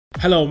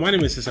Hello, my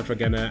name is Cesar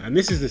Fragena, and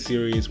this is the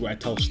series where I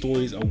tell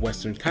stories of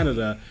Western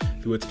Canada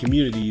through its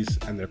communities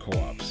and their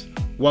co-ops.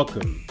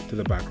 Welcome to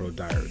the Backroad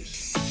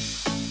Diaries.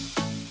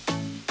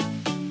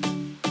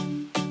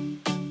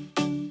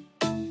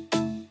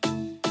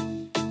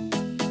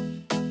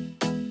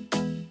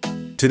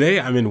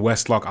 Today I'm in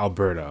Westlock,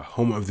 Alberta,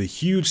 home of the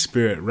huge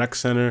Spirit Rec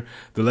Center,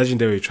 the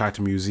legendary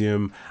Tractor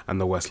Museum, and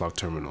the Westlock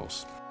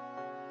Terminals.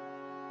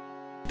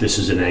 This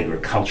is an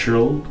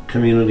agricultural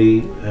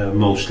community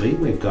mostly.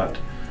 We've got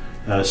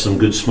some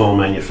good small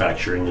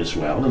manufacturing as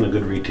well and a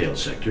good retail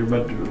sector,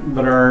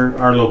 but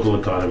our local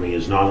economy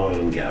is not oil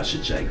and gas,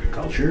 it's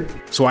agriculture.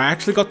 So I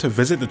actually got to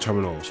visit the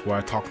terminals where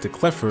I talked to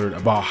Clifford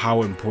about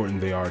how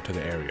important they are to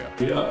the area.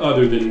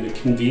 Other than the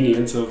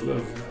convenience of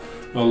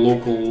a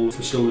local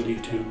facility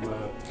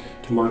to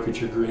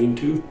market your grain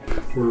to,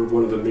 we're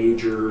one of the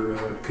major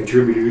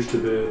contributors to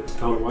the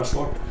town of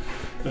Westlock.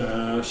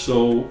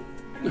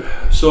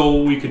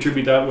 So we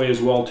contribute that way as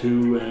well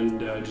too,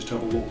 and just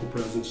have a local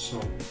presence.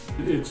 So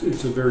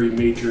it's a very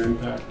major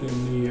impact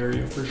in the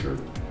area for sure.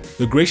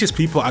 The gracious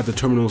people at the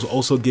terminals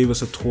also gave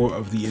us a tour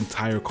of the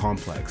entire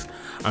complex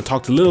and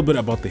talked a little bit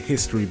about the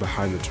history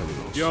behind the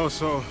terminals. Yo,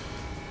 so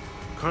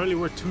currently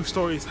we're 2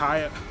 stories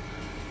high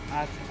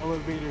at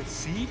elevator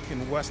C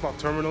in Westlock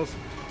Terminals.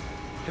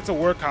 It's a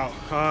workout.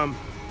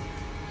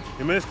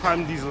 You may just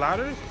climb these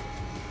ladders,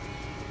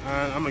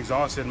 and I'm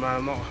exhausted,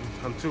 man.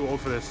 I'm too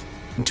old for this.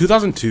 In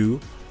 2002,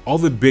 all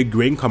the big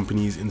grain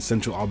companies in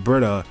central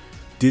Alberta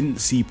didn't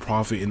see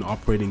profit in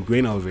operating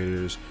grain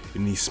elevators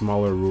in these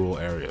smaller rural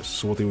areas.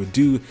 So what they would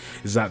do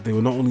is that they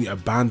would not only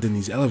abandon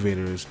these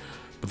elevators,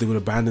 but they would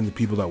abandon the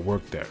people that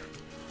worked there.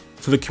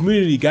 So the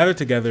community gathered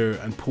together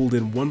and pulled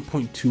in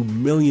 $1.2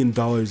 million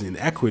in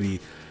equity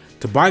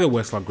to buy the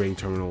Westlock grain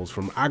terminals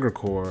from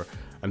Agricor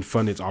and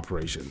fund its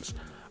operations.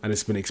 And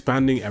it's been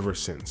expanding ever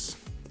since.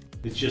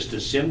 It's just a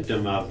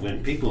symptom of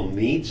when people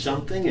need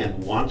something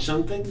and want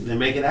something, they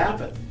make it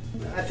happen.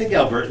 I think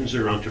Albertans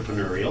are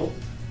entrepreneurial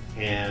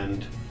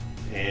and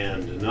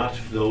not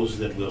those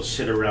that will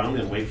sit around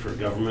and wait for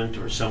government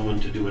or someone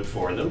to do it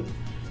for them.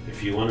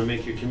 If you want to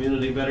make your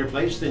community a better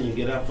place, then you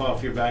get up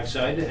off your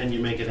backside and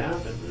you make it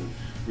happen. And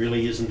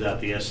really, isn't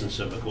that the essence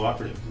of a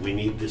cooperative? We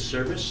need this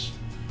service,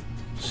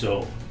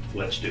 so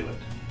let's do it.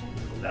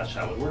 That's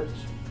how it works.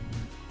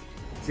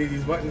 See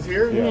these buttons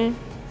here? Yeah.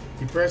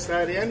 You press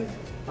that in,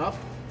 up,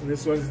 and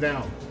this one's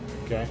down.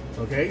 Okay.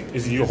 Okay?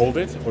 Is it you hold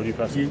it or do you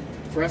press it? You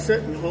press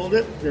it and hold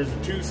it. There's a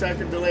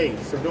 2-second delay,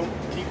 so don't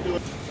keep doing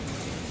it.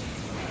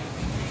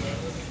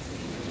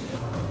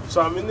 So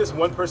I'm in this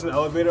one-person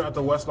elevator at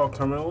the Westlock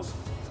Terminals.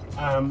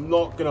 I'm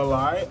not gonna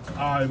lie,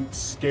 I'm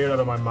scared out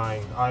of my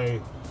mind. I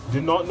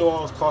did not know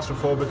I was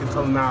claustrophobic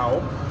until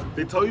now.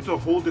 They tell you to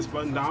hold this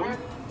button down.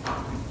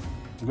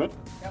 You good?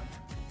 Yep.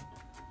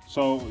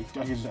 So I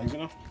can just exit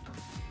now?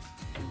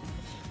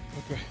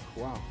 Okay,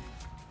 wow.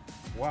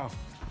 Wow.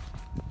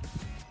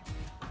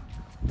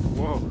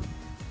 Whoa.